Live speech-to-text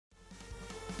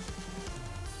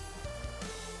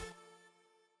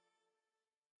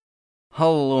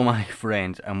Hello my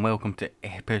friends and welcome to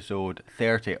episode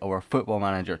 30 of our Football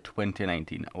Manager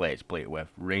 2019 Let's Play with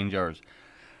Rangers.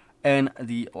 In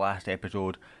the last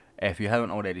episode, if you haven't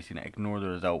already seen it, ignore the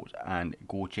results and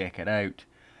go check it out.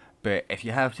 But if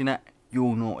you have seen it,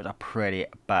 you'll know it's a pretty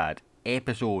bad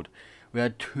episode. We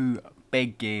had two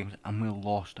big games and we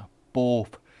lost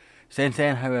both. Since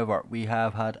then, however, we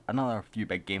have had another few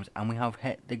big games and we have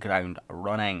hit the ground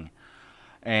running.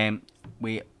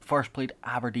 We first played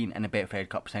Aberdeen in the Betfred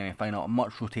Cup semi-final, a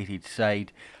much rotated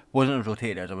side. Wasn't as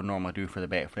rotated as I would normally do for the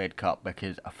Betfred Cup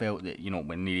because I felt that,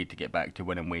 we needed to get back to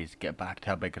winning ways, get back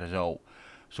to a big result.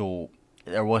 So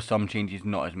there was some changes,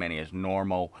 not as many as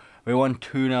normal. We won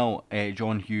 2-0,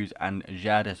 John Hughes and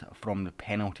Jadis from the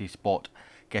penalty spot,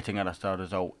 getting us a star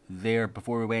result there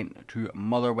before we went to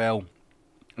Motherwell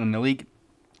in the league,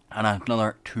 and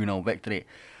another 2-0 victory.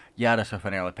 Jadis with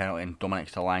an early penalty and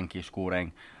Dominic Solanke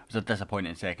scoring. It was a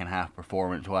disappointing second half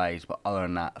performance wise, but other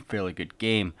than that, a fairly good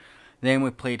game. Then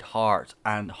we played Hearts,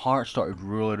 and Hearts started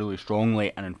really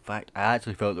strongly, and in fact I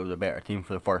actually felt they were the better team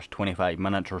for the first 25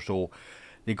 minutes or so.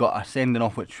 They got a sending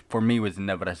off, which for me was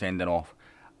never a sending off,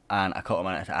 and a couple of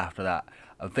minutes after that,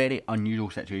 a very unusual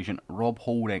situation. Rob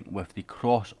Holding with the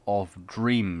cross of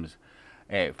dreams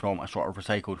from a sort of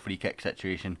recycled free kick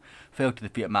situation fell to the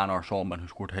feet of Manor Solomon, who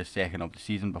scored his second of the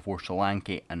season, before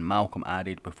Solanke and Malcolm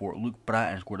added, before Luke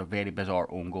Bratton scored a very bizarre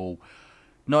own goal.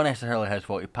 Not necessarily his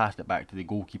fault. He passed it back to the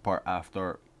goalkeeper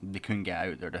after they couldn't get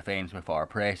out their defence with our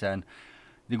press in.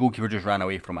 The goalkeeper just ran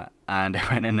away from it and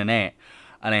it went in the net,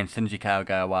 and then Shinji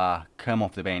Kagawa came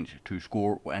off the bench to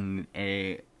score when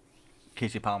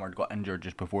Casey Palmer got injured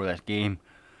just before this game.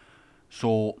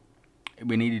 So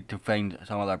we needed to find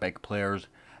some other big players.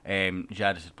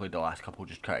 Jadis has played the last couple,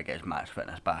 just trying to get his match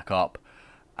fitness back up,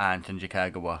 and Shinji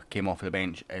Kagawa came off the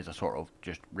bench as a sort of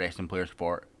just resting players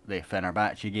for the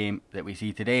Fenerbahce game that we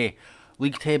see today.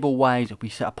 League table wise, we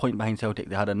sit a point behind Celtic.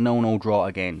 They had a 0-0 draw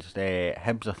against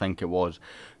Hibs, I think it was,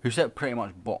 who sit pretty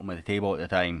much bottom of the table at the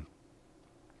time.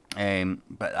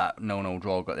 But that 0-0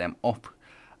 draw got them up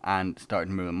and started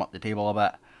to move them up the table a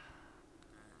bit,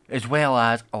 as well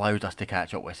as allows us to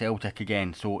catch up with Celtic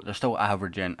again. So they're still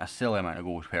averaging a silly amount of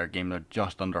goals per game. They're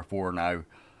just under 4 now.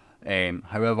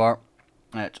 However,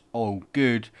 it's all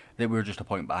good that we're just a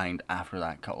point behind after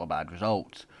that couple of bad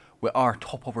results. We are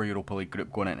top of our Europa League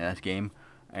group going into this game.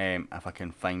 If I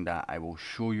can find that, I will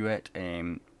show you it.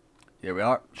 There we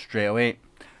are, straight away.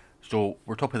 So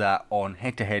we're top of that on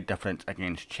head-to-head difference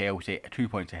against Chelsea, 2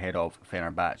 points ahead of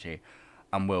Fenerbahce,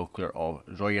 and well clear of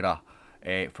Zoira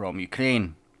from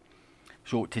Ukraine.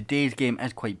 So today's game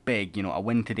is quite big. A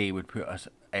win today would put us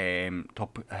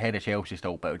top ahead of Chelsea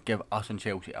still, but it would give us and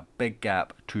Chelsea a big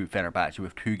gap to Fenerbahce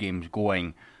with 2 games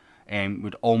going.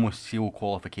 Would almost seal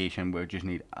qualification. We would just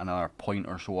need another point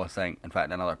or so, I think. In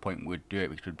fact, another point would do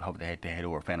it. We could have the head-to-head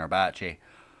over Fenerbahce.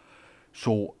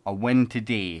 So a win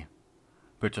today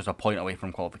puts us a point away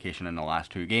from qualification in the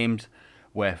last 2 games,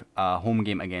 with a home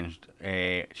game against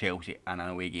Chelsea and an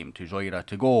away game to Zoira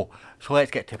to go. So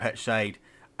let's get to pitch side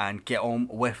and get on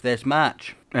with this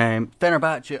match.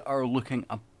 Fenerbahce are looking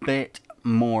a bit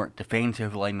more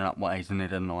defensive, lining up what they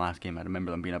did in the last game. I remember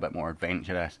them being a bit more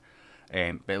adventurous,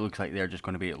 but it looks like they're just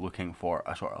going to be looking for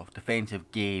a sort of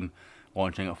defensive game,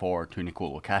 launching it forward to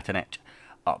Nikola Katinic.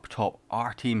 Up top,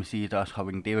 our team sees us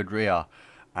having David Raya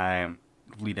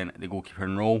leading the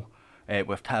goalkeeping role,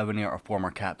 with Tavernier, our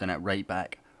former captain, at right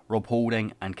back, Rob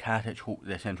Holding and Katic,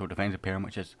 the central defensive pair,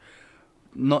 which is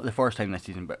not the first time this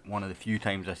season, but one of the few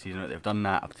times this season that they've done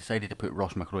that. I've decided to put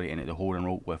Ross McCrory into the holding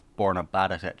role with Borna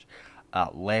Barisic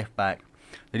at left back.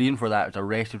 The reason for that was I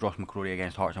rested Ross McCrory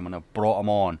against Hearts, and when I brought him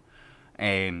on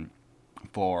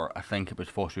for, I think it was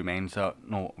Fosu Mensah,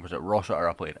 no, was it Rossiter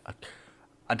I played?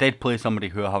 I did play somebody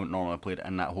who I haven't normally played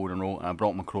in that holding role, and I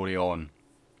brought McCrory on,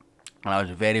 and I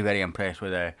was very impressed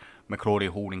with McCrory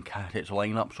holding Katic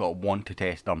lineup, so I want to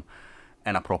test them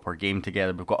in a proper game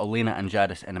together. We've got Elena and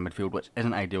Jadis in the midfield, which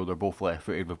isn't ideal. They're both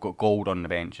left-footed. We've got Gold on the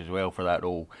bench as well for that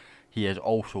role. He is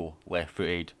also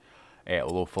left-footed,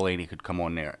 although Fellaini could come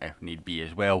on there if need be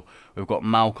as well. We've got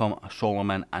Malcolm,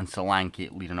 Solomon and Solanke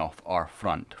leading off our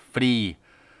front 3.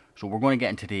 So we're going to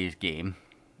get into today's game.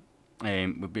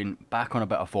 We've been back on a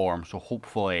bit of form, so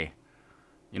hopefully,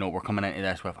 we're coming into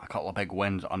this with a couple of big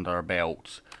wins under our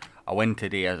belts. A win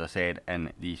today, as I said,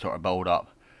 in the sort of build-up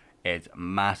is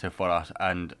massive for us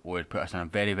and would put us in a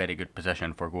very good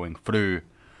position for going through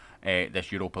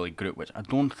this Europa League group, which I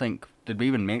don't think, did we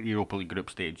even make the Europa League group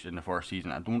stage in the first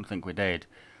season? I don't think we did.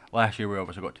 Last year we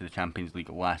obviously got to the Champions League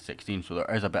last 16, so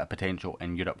there is a bit of potential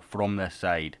in Europe from this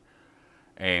side,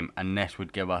 and this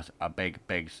would give us a big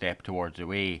step towards the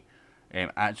way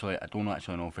Actually, I don't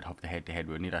actually know if we'd have the head-to-head.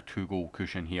 We would need a 2-goal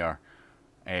cushion here.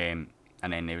 And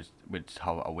then we'd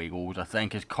have away goals, I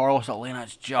think. As Carlos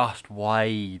Alena's just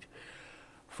wide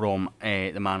from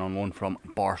the man on loan from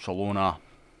Barcelona.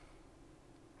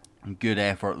 Good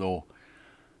effort though.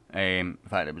 In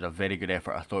fact, it was a very good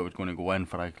effort. I thought it was going to go in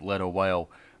for a little while.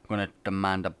 I'm going to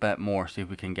demand a bit more, see if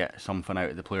we can get something out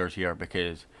of the players here,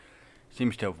 because it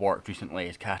seems to have worked recently.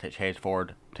 As Katic heads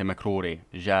forward to McCrory,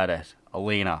 Jadis,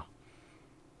 Alena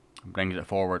brings it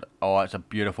forward. Oh, it's a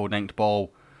beautiful dinked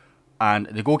ball. And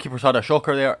the goalkeeper's had a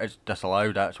shocker there. It's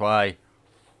disallowed, that's why.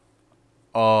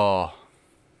 Oh.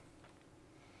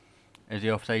 Is he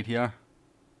offside here?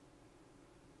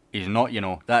 He's not, you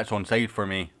know. That's onside for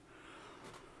me.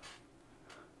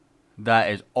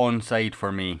 That is onside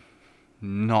for me.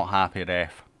 Not happy,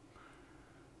 ref.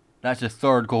 That's the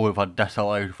third goal we've had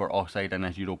disallowed for offside in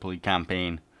this Europa League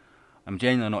campaign. I'm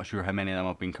genuinely not sure how many of them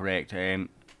have been correct.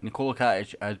 Nikola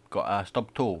Katic has got a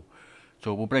stub toe,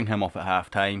 so we'll bring him off at half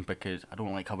time because I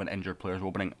don't like having injured players.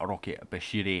 We'll bring Rocky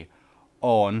Bashiri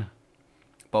on,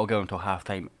 but I'll give him until half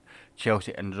time.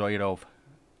 Chelsea and Zoira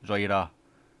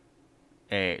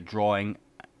drawing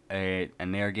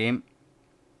in their game,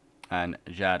 and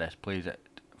Jadis plays it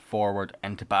forward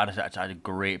into Barisic. That's a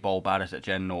great ball. Barisic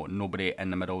in, nobody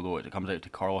in the middle though. It comes out to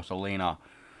Carlos Alena,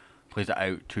 plays it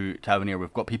out to Tavernier.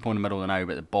 We've got people in the middle now,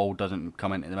 but the ball doesn't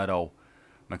come into the middle.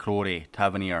 McCrory,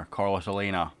 Tavernier, Carlos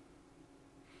Alena.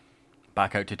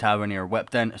 Back out to Tavernier,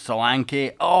 whipped in,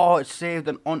 Solanke. Oh, it's saved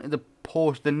and onto the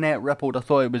post. The net rippled. I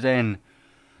thought it was in.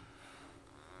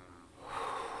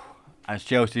 As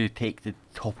Chelsea take the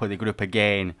top of the group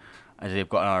again, as they've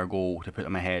got another goal to put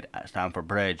them ahead at Stamford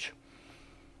Bridge.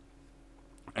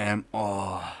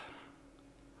 Oh.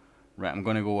 Right, I'm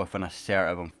going to go with an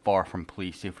assertive and far from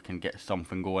please, see if we can get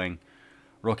something going.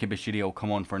 Rocky Bashiri will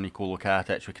come on for Nikola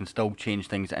Katic. We can still change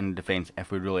things in defence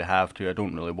if we really have to. I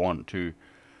don't really want to.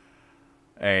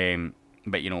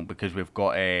 But, you know, because we've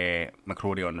got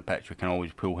McCrory on the pitch, we can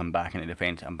always pull him back into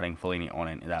defence and bring Fellaini on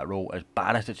into that role. As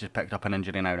Barisic has picked up an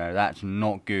injury now, that's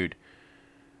not good.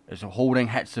 As Holding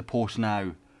hits the post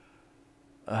now.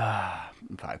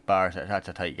 In fact, Barisic, that's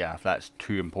a tight gaff. That's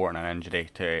too important an injury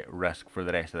to risk for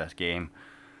the rest of this game.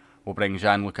 We'll bring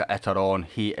Gianluca Itter on.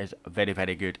 He is very,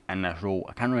 very good in this role.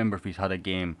 I can't remember if he's had a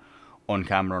game on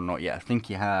camera or not yet. I think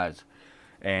he has.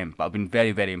 But I've been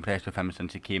very, very impressed with him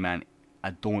since he came in. I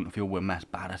don't feel we miss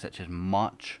Barisic as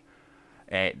much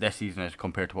this season as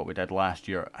compared to what we did last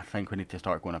year. I think we need to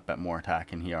start going a bit more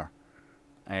attacking here.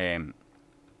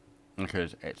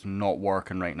 Because it's not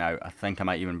working right now. I think I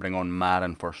might even bring on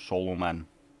Marin for Solomon.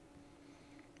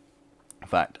 In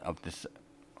fact, is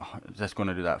this going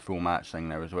to do that full match thing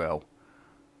now as well?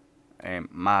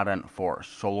 Marin for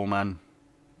Solomon.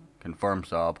 Confirm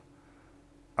sub.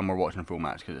 And we're watching full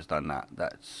match because it's done that.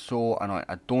 That's so annoying.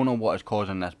 I don't know what is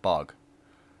causing this bug,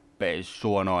 but it's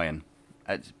so annoying.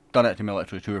 It's done it to me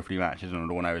literally 2 or 3 matches in a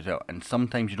row now as well. And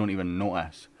sometimes you don't even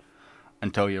notice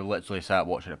until you're literally sat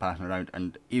watching it passing around.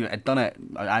 And even it done it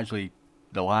actually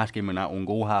the last game when that own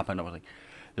goal happened. I was like,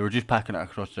 they were just packing it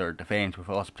across their defence with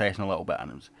us pressing a little bit,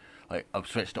 and it was like, I've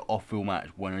switched it off full match.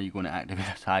 When are you going to activate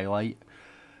this highlight?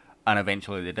 And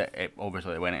eventually they did.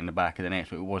 Obviously they went in the back of the net,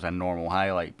 so it was a normal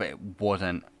highlight, but it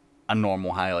wasn't a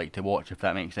normal highlight to watch, if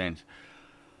that makes sense.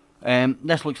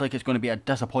 This looks like it's going to be a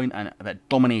disappointing, a bit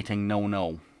dominating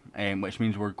 0-0, which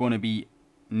means we're going to be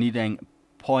needing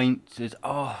points.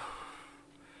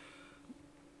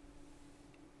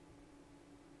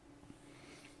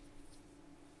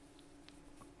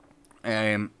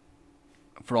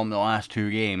 From the last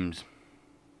 2 games,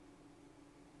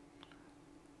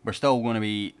 we're still going to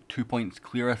be 2 points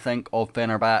clear, I think, of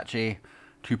Fenerbahce,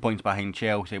 2 points behind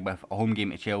Chelsea, with a home game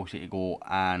to Chelsea to go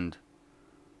and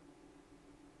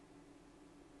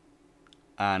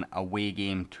an away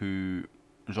game to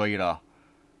Zoira.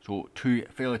 So 2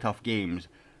 fairly tough games,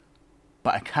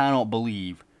 but I cannot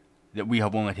believe that we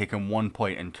have only taken 1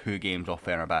 point in 2 games off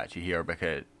Fenerbahce here,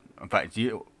 because, in fact,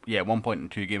 1 point in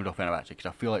 2 games off Fenerbahce, because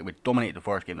I feel like we dominated the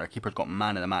first game. Our keeper's got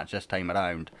man of the match this time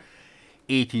around.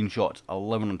 18 shots,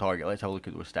 11 on target. Let's have a look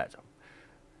at those stats.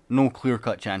 No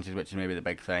clear-cut chances, which is maybe the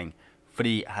big thing.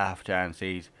 3 half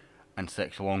chances and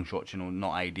 6 long shots,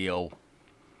 not ideal.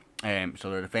 So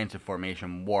their defensive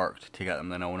formation worked to get them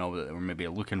the 0-0 that they were maybe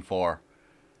looking for.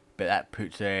 But that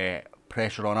puts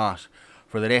pressure on us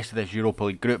for the rest of this Europa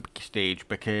League group stage,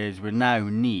 because we now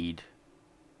need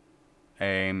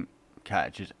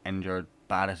Katic is injured,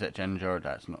 Barisic injured.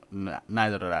 That's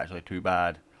neither are actually too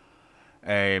bad.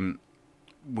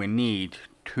 We need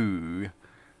to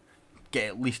get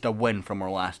at least a win from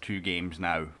our last 2 games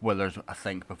now. Well, I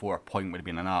think before a point would have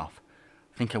been enough.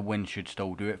 I think a win should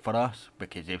still do it for us,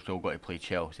 because they've still got to play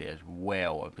Chelsea as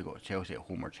well. If they've got Chelsea at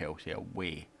home or Chelsea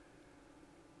away.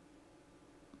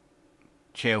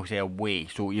 Chelsea away,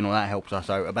 so you know that helps us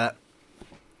out a bit.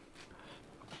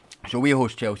 So we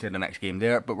host Chelsea in the next game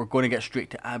there, but we're going to get straight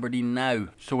to Aberdeen now.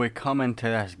 So we come into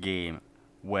this game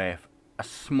with a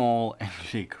small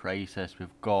injury crisis.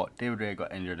 We've got David Ray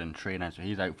got injured in training, so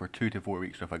he's out for 2 to 4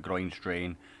 weeks with a groin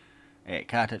strain.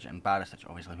 Katic and Barisic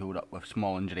obviously pulled up with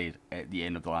small injuries at the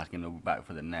end of the last game. They'll be back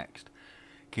for the next.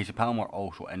 Casey Palmer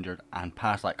also injured, and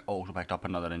Paslak also picked up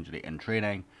another injury in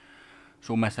training.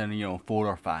 So missing, 4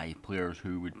 or 5 players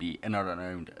who would be in or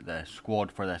around the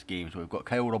squad for this game. So we've got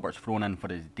Kyle Roberts thrown in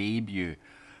for his debut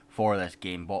for this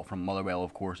game, bought from Motherwell,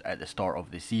 of course, at the start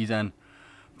of the season.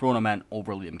 Thrown him in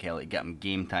over Liam Kelly to get him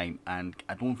game time, and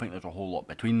I don't think there's a whole lot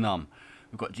between them.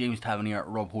 We've got James Tavernier,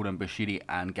 Rob Holden, Bushiri,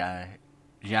 and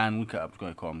Gianluca, I was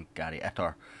going to call him Gary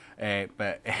Itter,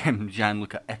 but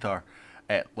Gianluca Itter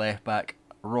at left back,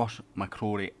 Ross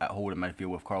McCrory at holding midfield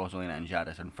with Carlos Elena and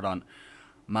Jadis in front.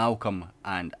 Malcolm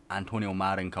and Antonio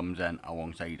Marin comes in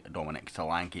alongside Dominic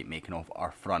Solanke, making off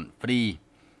our front three.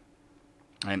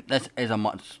 This is a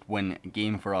must-win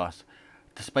game for us,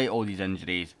 despite all these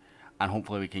injuries, and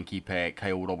hopefully we can keep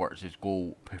Kyle Roberts'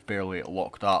 goal fairly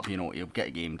locked up. He'll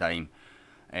get game time.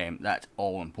 That's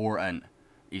all important.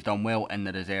 He's done well in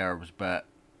the reserves, but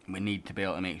we need to be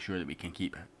able to make sure that we can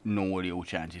keep no real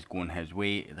chances going his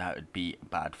way. That would be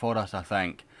bad for us, I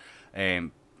think.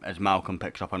 As Malcolm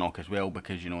picks up a knock as well,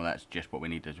 because that's just what we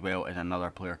need as well, is another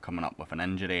player coming up with an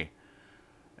injury.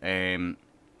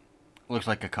 Looks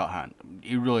like a cut hand.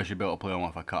 He really should be able to play on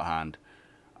with a cut hand.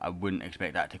 I wouldn't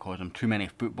expect that to cause him too many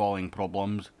footballing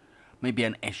problems. Maybe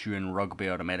an issue in rugby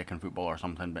or American football or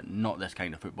something, but not this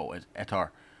kind of football. As Itter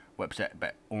whips it,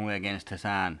 but only against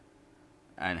Hassan,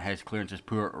 and his clearance is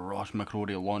poor. Ross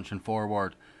McCrory launching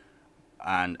forward,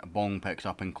 and Bong picks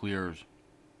up and clears.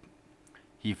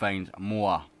 He finds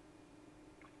Moa.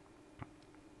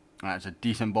 That's a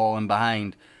decent ball in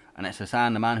behind, and it's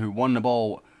Hassan, the man who won the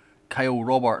ball. Kyle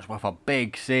Roberts with a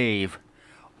big save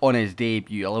on his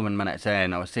debut, 11 minutes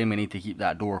in. I was saying we need to keep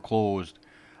that door closed,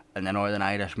 and the Northern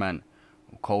Irishman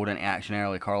called into action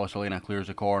early. Carlos Elena clears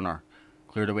the corner.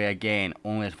 Cleared away again,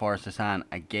 only as far as Hassan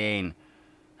again.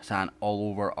 Hassan all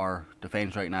over our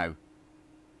defence right now.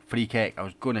 Free kick, I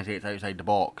was going to say it's outside the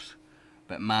box,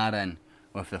 but Marin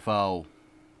with the foul.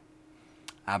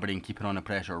 Aberdeen keeping on the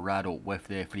pressure. Rado with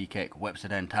the free kick, whips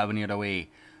it in. Tavernier away.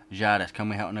 Jadis, can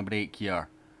we hit on a break here?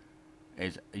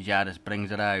 As Jadis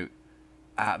brings it out.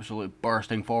 Absolutely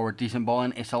bursting forward. Decent ball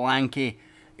in. It's Solanke.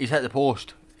 He's hit the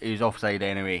post. He's offside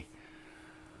anyway.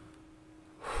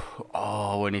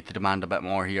 Oh, we need to demand a bit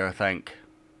more here, I think.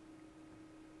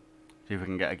 See if we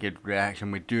can get a good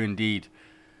reaction. We do indeed.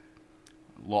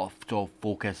 A lot of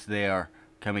focus there.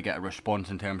 Can we get a response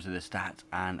in terms of the stats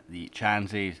and the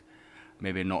chances?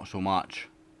 Maybe not so much.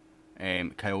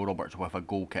 Kyle Roberts with a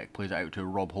goal kick. Plays it out to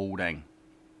Rob Holding.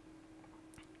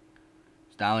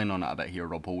 Stalling on it a bit here,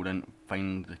 Rob Holding.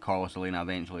 Finds the Carlos Elena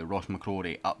eventually. Ross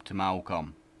McCrory up to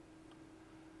Malcolm.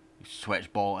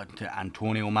 Switch ball into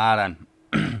Antonio Marin.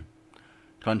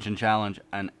 Crunch and challenge,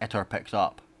 and Itter picks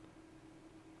up.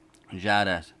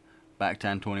 Jadis back to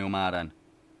Antonio Marin.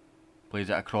 Plays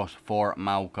it across for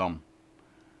Malcolm.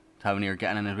 Tavernier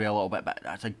getting in his way a little bit, but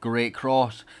that's a great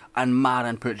cross, and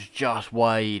Marin puts just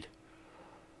wide.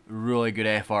 Really good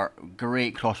effort.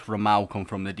 Great cross from Malcolm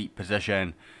from the deep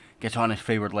position. Gets on his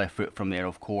favoured left foot from there,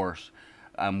 of course,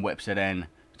 and whips it in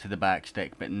to the back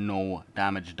stick, but no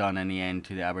damage done in the end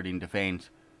to the Aberdeen defence.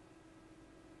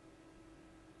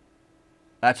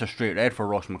 That's a straight red for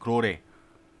Ross McCrory.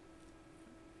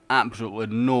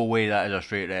 Absolutely no way that is a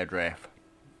straight red, ref.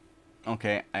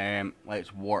 Okay,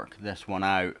 let's work this one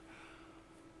out.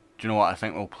 Do you know what? I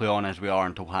think we'll play on as we are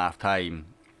until half time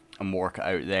and work it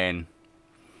out then.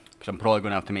 Because I'm probably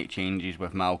going to have to make changes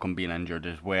with Malcolm being injured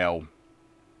as well.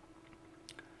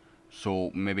 So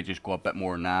maybe just go a bit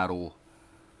more narrow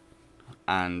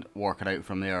and work it out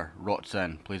from there.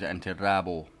 Rotson plays it into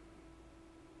Rabo.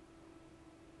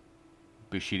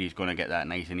 Bushiri's going to get that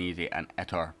nice and easy, and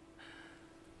Itter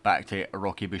back to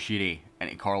Rocky Bushiri,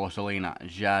 into Carlos Elena.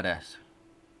 Jadis.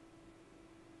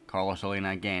 Carlos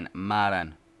Elena again.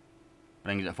 Marin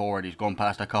brings it forward. He's gone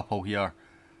past a couple here.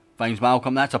 Finds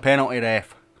Malcolm. That's a penalty,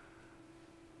 ref.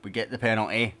 We get the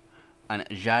penalty, and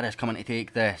Jadis coming to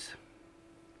take this.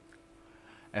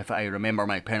 If I remember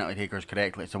my penalty takers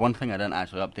correctly. It's the one thing I didn't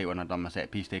actually update when I done my set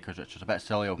piece takers, which was a bit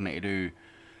silly of me to do.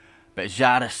 But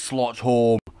Jadis slots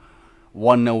home.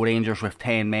 1-0 Rangers with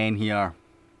 10 men here.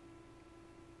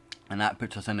 And that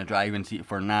puts us in the driving seat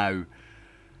for now.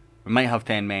 We might have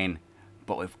 10 men,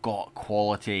 but we've got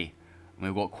quality. And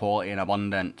we've got quality in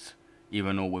abundance,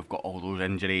 even though we've got all those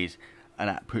injuries. And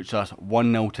that puts us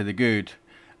 1-0 to the good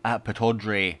at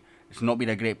EP30. It's not been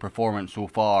a great performance so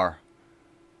far.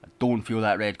 I don't feel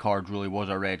that red card really was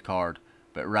a red card.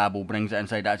 But Rabel brings it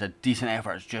inside. That's a decent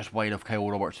effort. It's just wide of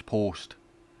Kyle Roberts' post.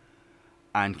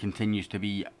 And continues to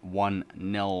be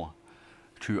 1-0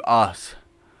 to us.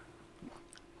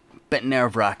 Bit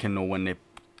nerve-wracking though when they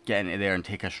get into there and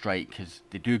take a strike, because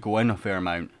they do go in a fair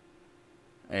amount.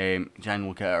 Jan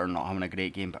Lukett are not having a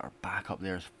great game, but our backup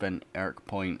there is Finn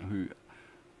Erkpoint, who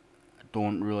I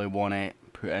don't really want to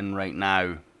put in right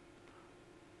now.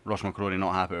 Ross McCrory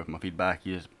not happy with my feedback.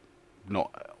 He is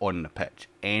not on the pitch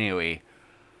anyway.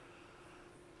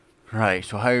 Right,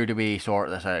 so how do we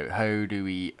sort this out? How do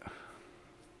we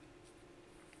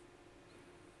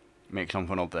make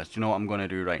something of this? Do you know what I'm going to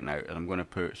do right now? Is I'm going to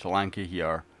put Solanke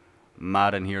here,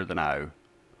 Madden here the now,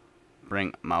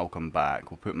 bring Malcolm back.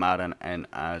 We'll put Madden in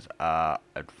as a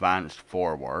advanced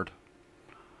forward.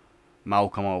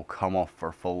 Malcolm will come off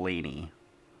for Fellaini,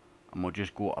 and we'll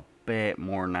just go a bit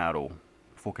more narrow.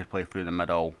 Focus play through the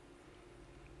middle,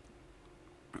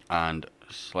 and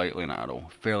slightly narrow,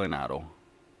 fairly narrow.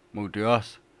 We'll do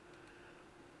us.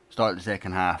 Start the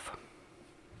second half.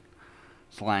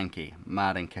 Solanke,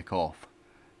 Madden kick off.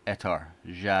 Itter,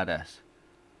 Jadis,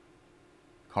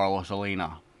 Carlos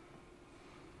Alina.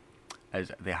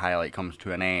 As the highlight comes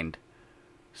to an end.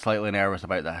 Slightly nervous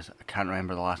about this. I can't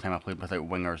remember the last time I played without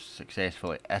wingers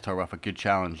successfully. Itter with a good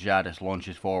challenge. Jadis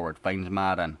launches forward, finds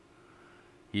Madden.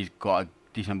 He's got a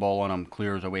decent ball on him,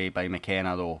 clears away by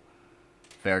McKenna though.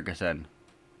 Ferguson.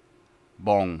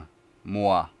 Bong.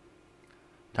 Moa.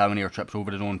 Tavernier trips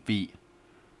over his own feet.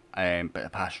 But the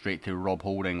pass straight to Rob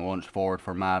Holding. Launched forward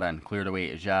for Madden. Cleared away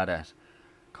to Jadis.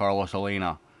 Carlos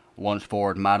Alena. Launched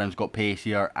forward. Madden's got pace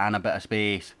here and a bit of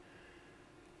space.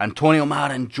 Antonio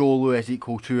Madden, Joe Lewis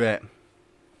equal to it.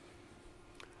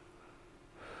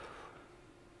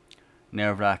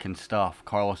 Nerve-wracking stuff.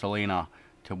 Carlos Alena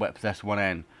to whip this one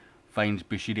in. Finds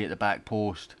Bushiri at the back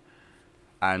post.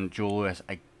 And Joe Lewis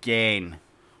again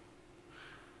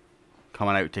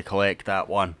coming out to collect that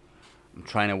one. I'm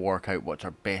trying to work out what's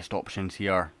our best options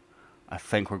here. I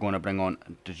think we're going to bring on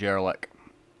Dejerlik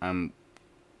and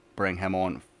bring him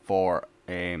on for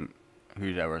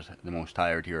who's ever the most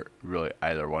tired here. Really,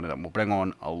 either one of them. We'll bring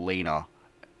on Elena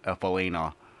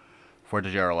for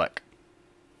Dejerlik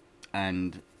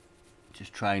and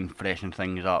just try and freshen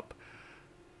things up.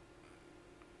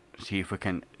 See if we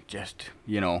can just,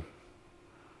 you know,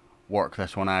 work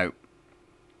this one out.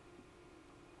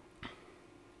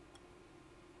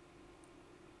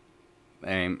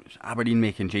 Aberdeen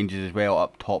making changes as well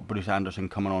up top. Bruce Anderson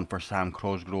coming on for Sam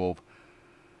Cosgrove.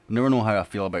 Never know how I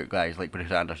feel about guys like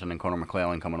Bruce Anderson and Conor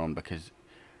McClellan coming on, because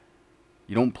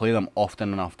you don't play them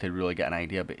often enough to really get an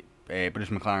idea. But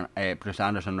Bruce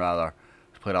Anderson rather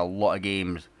has played a lot of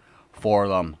games for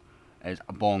them. As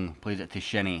Bong plays it to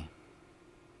Shinnie.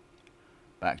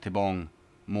 Back to Bong.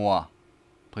 Moa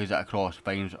plays it across,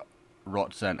 finds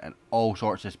Rotson in all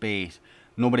sorts of space.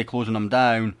 Nobody closing them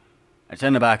down. It's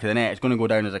in the back of the net. It's going to go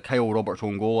down as a Kyle Roberts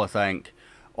own goal, I think.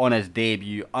 On his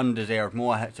debut, undeserved.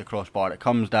 Moa hits the crossbar. It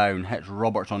comes down, hits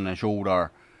Roberts on the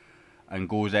shoulder, and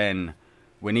goes in.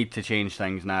 We need to change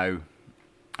things now.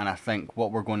 And I think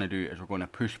what we're going to do is we're going to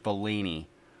push Fellaini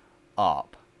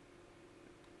up.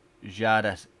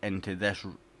 Jadis into this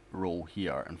role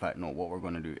here. In fact, no, what we're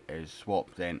going to do is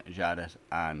swap then Jadis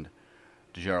and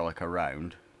Dejerlik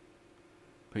around.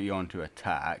 Put you on to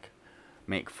attack.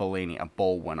 Make Fellaini a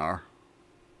ball winner.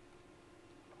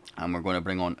 And we're going to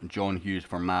bring on John Hughes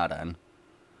for Madden.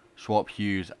 Swap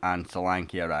Hughes and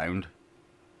Solanke around.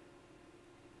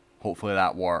 Hopefully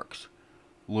that works.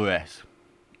 Lewis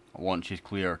launches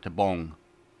clear to Bong.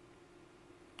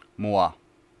 Moa.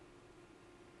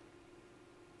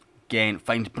 Again,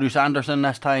 finds Bruce Anderson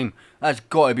this time. That's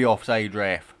got to be offside,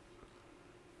 ref.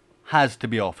 Has to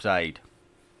be offside.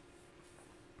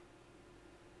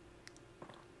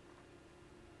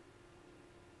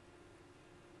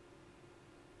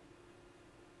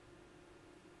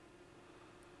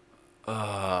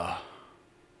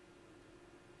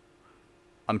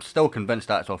 I'm still convinced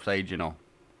that's offside, you know.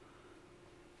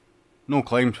 No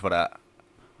claims for that.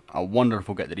 I wonder if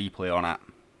we'll get the replay on it.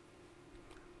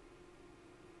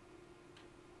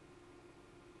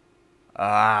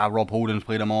 Rob Holden's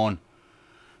played him on.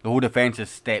 The whole defence has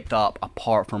stepped up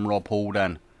apart from Rob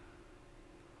Holden.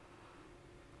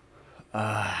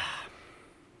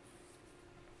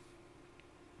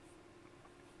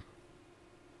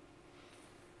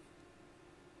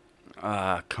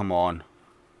 Come on.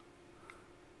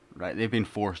 Right, they've been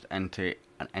forced into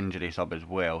an injury sub as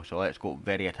well. So let's go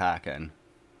very attacking.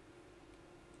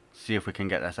 See if we can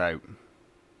get this out,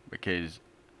 because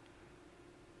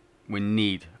we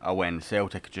need a win.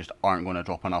 Celtic just aren't going to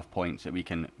drop enough points that we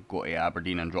can go to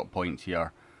Aberdeen and drop points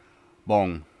here.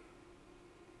 Bong.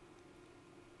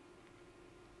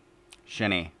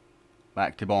 Shinnie.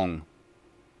 Back to Bong.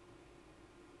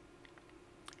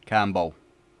 Campbell.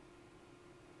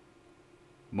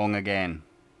 Bong again.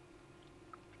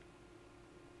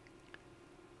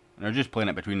 And they're just playing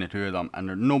it between the two of them,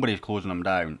 and nobody's closing them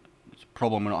down. It's a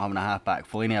problem we're not having a half-back.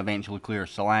 Fellaini eventually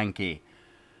clears. Solanke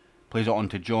plays it on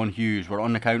to John Hughes. We're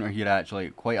on the counter here,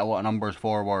 actually. Quite a lot of numbers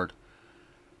forward.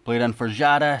 Played in for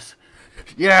Jadis.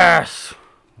 Yes!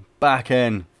 Back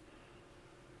in.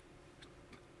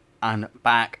 And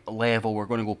back level. We're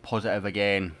going to go positive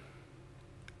again.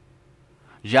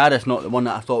 Jadis not the one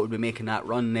that I thought would be making that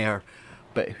run there,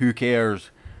 but who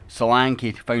cares?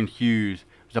 Solanke found Hughes.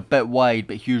 It was a bit wide,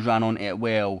 but Hughes ran onto it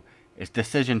well. His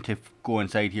decision to go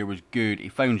inside here was good. He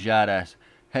found Jadis.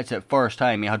 Hits it first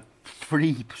time. He had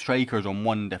 3 strikers on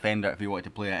 1 defender if he wanted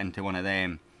to play it into one of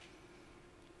them.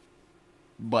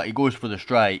 But he goes for the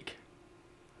strike.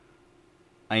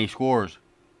 And he scores.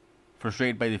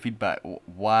 Frustrated by the feedback.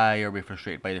 Why are we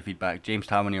frustrated by the feedback? James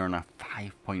Tavernier on a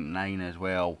 5.9 as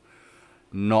well.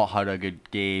 Not had a good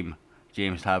game,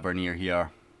 James Tavernier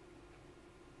here.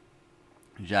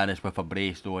 Jadis with a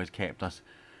brace though has kept us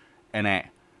in it,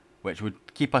 which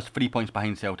would keep us 3 points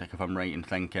behind Celtic if I'm right in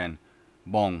thinking.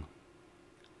 Bong.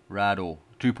 Rado.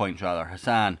 2 points rather.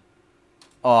 Hassan.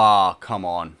 Oh, come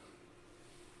on.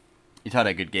 He's had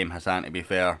a good game, Hassan, to be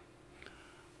fair.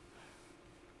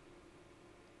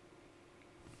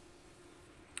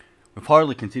 We've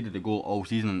hardly conceded a goal all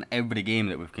season, and every game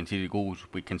that we've conceded goals,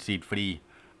 we concede 3.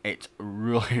 It's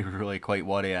really, really quite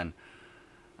worrying.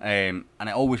 And it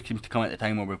always seems to come at the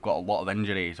time where we've got a lot of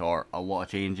injuries or a lot of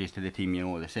changes to the team. You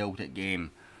know, the Celtic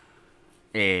game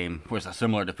was a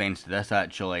similar defence to this,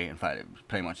 actually. In fact, it was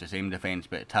pretty much the same defence,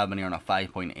 but Tavernier on a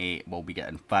 5.8 will be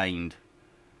getting fined.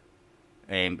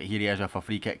 But here he is with a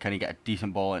free kick. Can he get a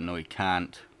decent ball in? No, he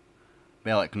can't.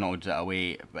 Bellick nods it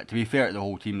away. But to be fair to the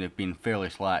whole team, they've been fairly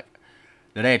slack.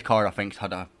 The red card, I think, has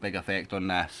had a big effect on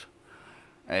this.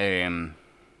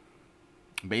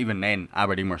 But even then,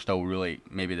 Aberdeen were still really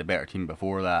maybe the better team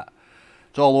before that.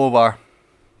 It's all over.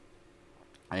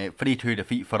 3-2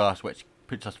 defeat for us, which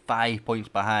puts us 5 points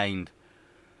behind.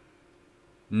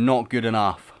 Not good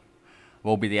enough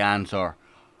will be the answer.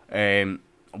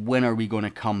 When are we going to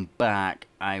come back?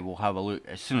 I will have a look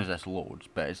as soon as this loads,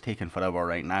 but it's taking forever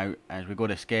right now. As we go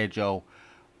to schedule,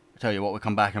 I tell you what, we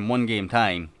come back in 1 game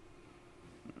time.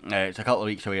 It's a couple of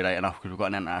weeks away, right enough, because we've got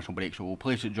an international break, so we'll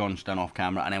play St Johnstone off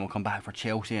camera, and then we'll come back for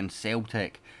Chelsea and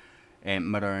Celtic,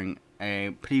 mirroring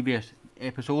previous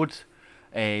episodes.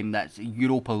 That's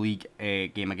Europa League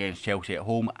game against Chelsea at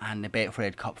home, and the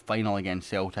Betfred Cup final against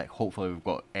Celtic. Hopefully we've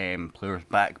got players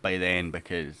back by then,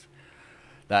 because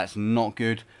that's not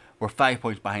good. We're 5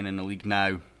 points behind in the league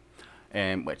now,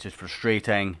 which is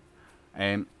frustrating.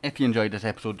 If you enjoyed this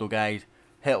episode though, guys,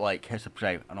 hit like, hit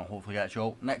subscribe, and I'll hopefully catch you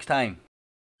all next time.